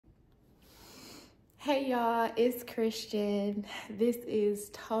Hey y'all, it's Christian. This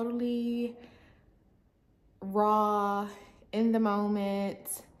is totally raw, in the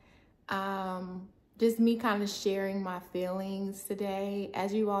moment. Just me kind of sharing my feelings today.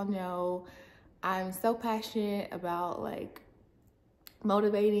 As you all know, I'm so passionate about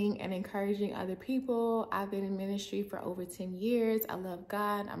motivating and encouraging other people. I've been in ministry for over 10 years. I love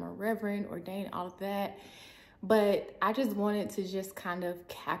God. I'm a reverend, ordained, all of that. But I just wanted to just kind of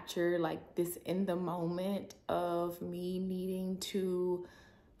capture this in the moment of me needing to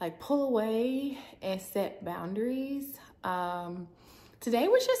pull away and set boundaries. Today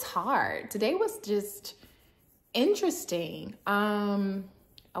was just hard. Today was just interesting. I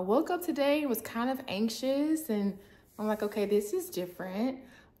woke up today, was kind of anxious, and I'm like, okay, this is different.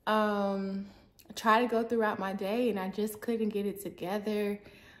 I tried to go throughout my day and I just couldn't get it together.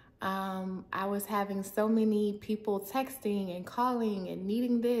 I was having so many people texting and calling and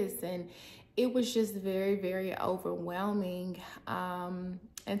needing this, and it was just very, very overwhelming. And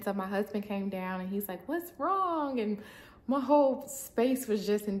so my husband came down and he's like, "What's wrong?" And my whole space was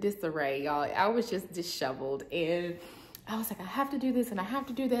just in disarray, y'all. I was just disheveled, and I was like, I have to do this and I have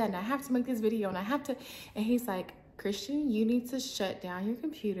to do that and I have to make this video and I have to, and he's like, "Christian, you need to shut down your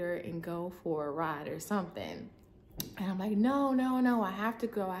computer and go for a ride or something." And I'm like, no, I have to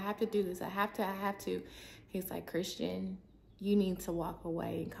go. I have to do this. I have to. He's like, "Christian, you need to walk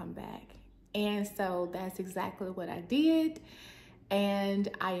away and come back." And so that's exactly what I did. And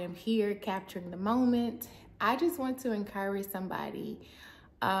I am here capturing the moment. I just want to encourage somebody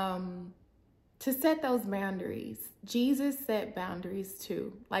to set those boundaries. Jesus set boundaries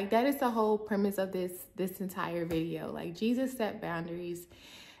too. That is the whole premise of this entire video. Jesus set boundaries.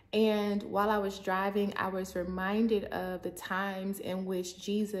 And while I was driving, I was reminded of the times in which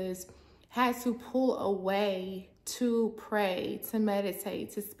Jesus had to pull away to pray, to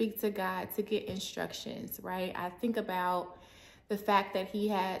meditate, to speak to God, to get instructions, right? I think about the fact that he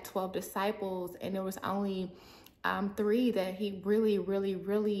had 12 disciples and there was only 3 that he really, really,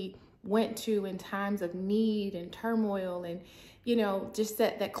 really went to in times of need and turmoil and, just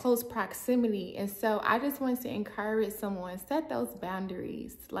that close proximity. And so I just wanted to encourage someone, set those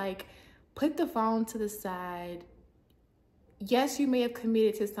boundaries, put the phone to the side. Yes, you may have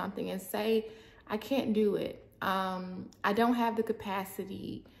committed to something and say, "I can't do it. I don't have the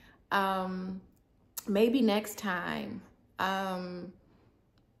capacity. Maybe next time."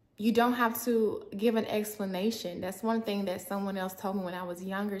 You don't have to give an explanation. That's one thing that someone else told me when I was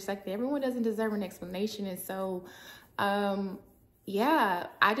younger. It's like everyone doesn't deserve an explanation. And so, yeah,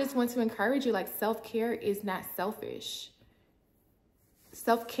 I just want to encourage you, self-care is not selfish.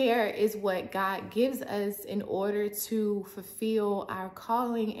 Self-care is what God gives us in order to fulfill our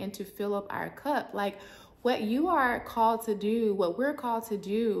calling and to fill up our cup. What you are called to do, what we're called to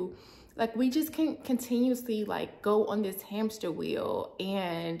do, we just can't continuously go on this hamster wheel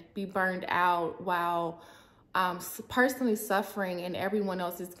and be burned out while personally suffering and everyone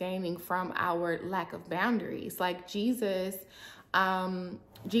else is gaining from our lack of boundaries. Jesus,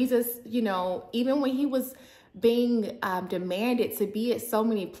 even when he was being demanded to be at so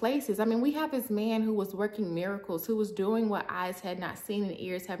many places. I mean, we have this man who was working miracles, who was doing what eyes had not seen and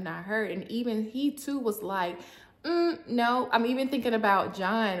ears have not heard. And even he too was like, no. I'm even thinking about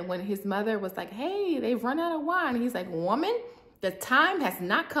John when his mother was like, "Hey, they've run out of wine." He's like, "Woman, the time has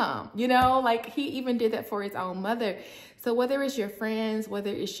not come." He even did that for his own mother. So whether it's your friends, whether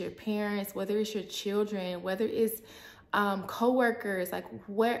it's your parents, whether it's your children, whether it's coworkers,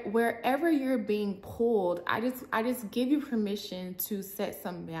 wherever you're being pulled, I just give you permission to set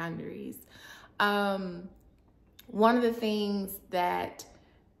some boundaries. One of the things that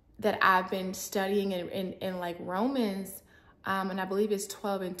I've been studying in Romans, and I believe it's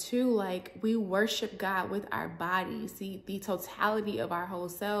 12:2, we worship God with our bodies, the totality of our whole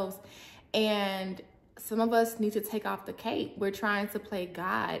selves. And some of us need to take off the cape. We're trying to play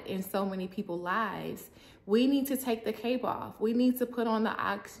God in so many people's lives. We need to take the cape off. We need to put on the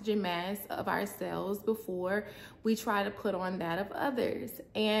oxygen mask of ourselves before we try to put on that of others.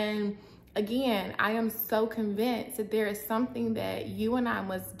 And again, I am so convinced that there is something that you and I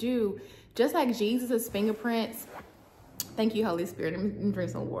must do, just like Jesus's fingerprints. Thank you, Holy Spirit. Let me drink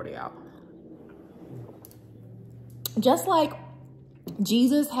some water, y'all. Just like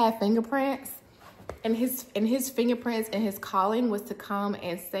Jesus had fingerprints, and his fingerprints and his calling was to come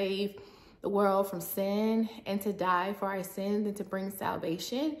and save the world from sin and to die for our sins and to bring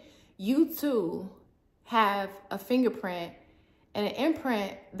salvation. You too have a fingerprint and an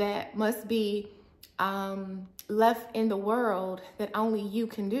imprint that must be left in the world that only you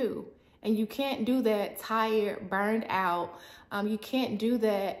can do. And you can't do that tired, burned out. You can't do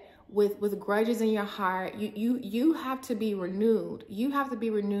that with grudges in your heart. You have to be renewed. You have to be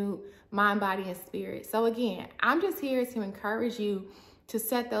renewed, mind, body, and spirit. So again, I'm just here to encourage you to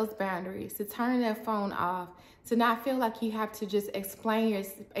set those boundaries, to turn that phone off, to not feel like you have to just explain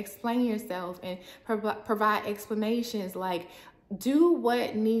yourself and provide explanations. Like, do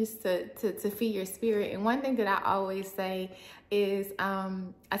what needs to feed your spirit. And one thing that I always say is,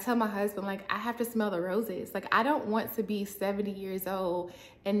 I tell my husband, like, I have to smell the roses. Like, I don't want to be 70 years old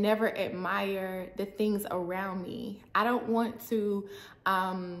and never admire the things around me. I don't want to,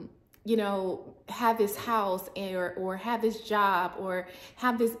 you know, have this house or have this job or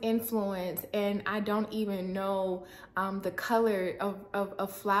have this influence, and I don't even know the color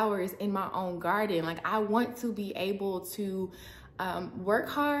of flowers in my own garden. Like, I want to be able to work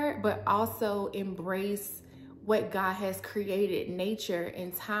hard, but also embrace what God has created, nature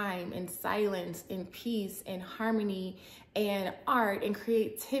and time and silence and peace and harmony and art and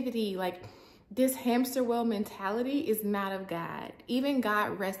creativity. Like, this hamster wheel mentality is not of God. Even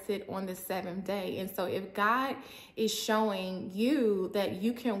God rested on the seventh day. And so if God is showing you that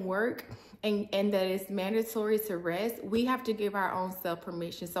you can work and that it's mandatory to rest, we have to give our own self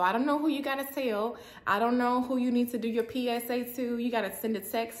permission. So I don't know who you got to tell. I don't know who you need to do your PSA to. You got to send a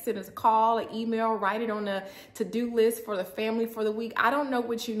text, send a call, an email, write it on a to-do list for the family for the week. I don't know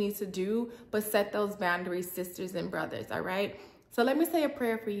what you need to do, but set those boundaries, sisters and brothers, all right? So let me say a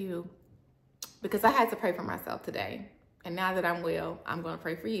prayer for you, because I had to pray for myself today. And now that I'm well, I'm going to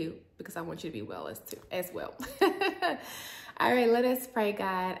pray for you, because I want you to be well as well. All right, let us pray.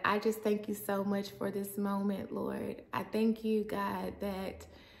 God, I just thank you so much for this moment, Lord. I thank you, God, that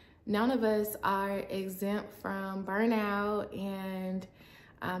none of us are exempt from burnout and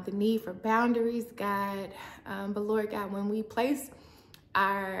the need for boundaries, God. But Lord God, when we place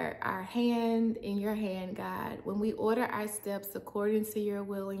our hand in your hand, God, when we order our steps according to your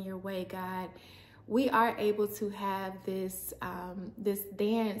will and your way, God, we are able to have this this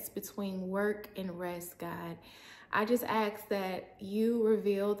dance between work and rest, God. I just ask that you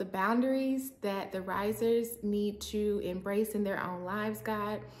reveal the boundaries that the risers need to embrace in their own lives,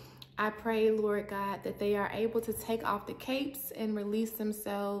 God. I pray, Lord God, that they are able to take off the capes and release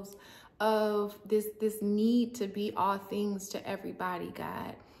themselves of this need to be all things to everybody,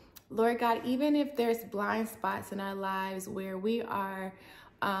 God. Lord God, even if there's blind spots in our lives where we are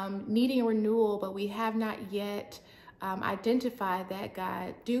needing renewal, but we have not yet identified that,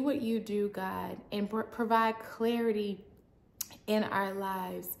 God, do what you do, God, and provide clarity in our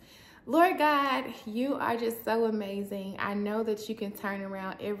lives. Lord God, you are just so amazing. I know that you can turn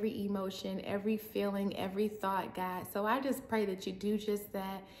around every emotion, every feeling, every thought, God. So I just pray that you do just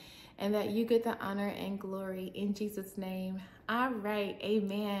that, and that you get the honor and glory in Jesus' name. All right,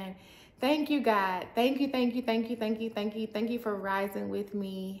 amen. Thank you, God. Thank you, thank you, thank you, thank you, thank you. Thank you for rising with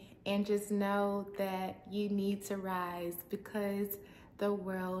me. And just know that you need to rise, because the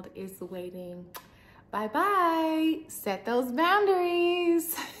world is waiting. Bye-bye. Set those boundaries.